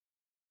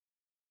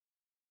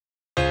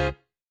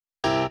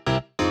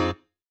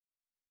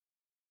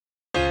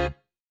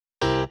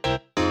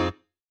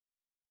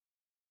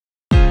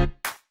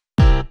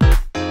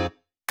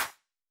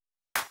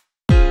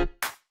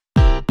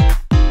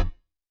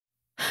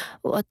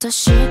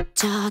私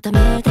じゃダ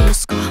メで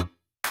すか？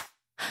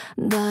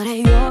誰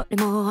より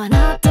もあ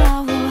な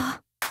たを分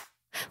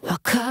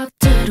かっ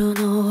てる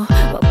の、分か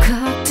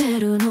って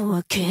るの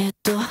はきっ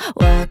と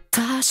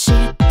私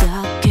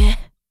だけ。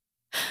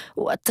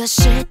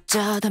私じ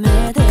ゃダ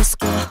メです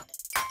か？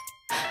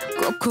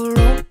心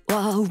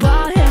は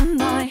奪え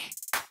ない。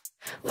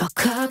分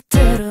かって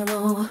る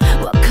の、分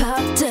かっ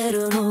て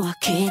るのは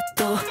きっ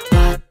と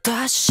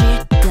私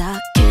だけ。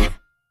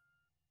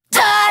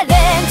ダーリン、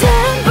全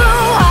部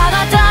あ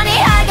なたに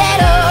あげ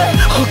る。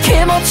お気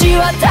持ち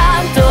は担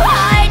当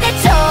吐いて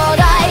ちょう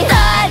だい。ダ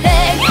ーリ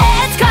ン、い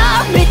つか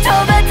認め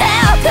て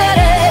おく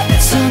れ。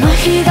その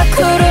日が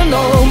来るの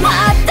を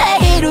待っ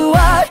ている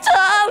わ。ダ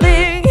ー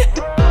リン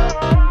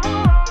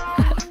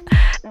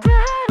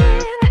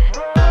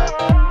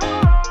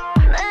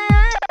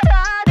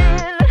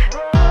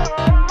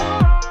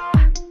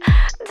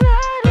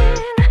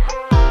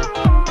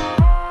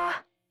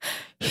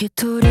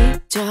一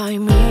人じゃ意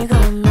味が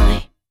な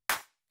い。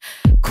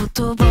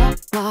言葉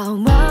は生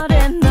ま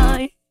れな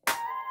い。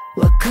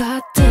分か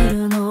って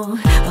るの、分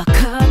か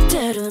っ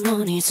てる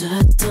のにずっ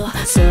と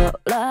そ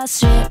ら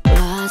知ら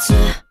ず。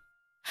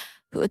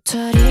二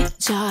人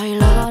じゃい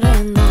ら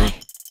れない。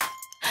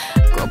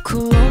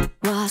心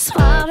は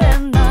触れ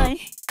ない。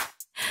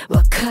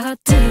分かっ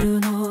てる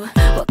の、分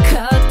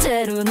かっ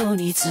てるの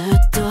にずっ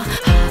と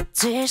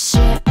恥知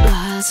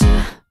らず。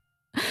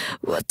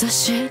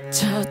私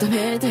じゃダ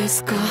メで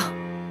すか？ダー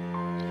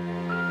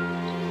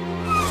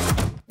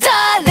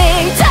リン、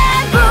全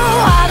部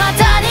あな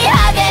たに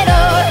あげる。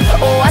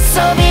お遊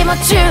び夢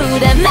中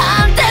でな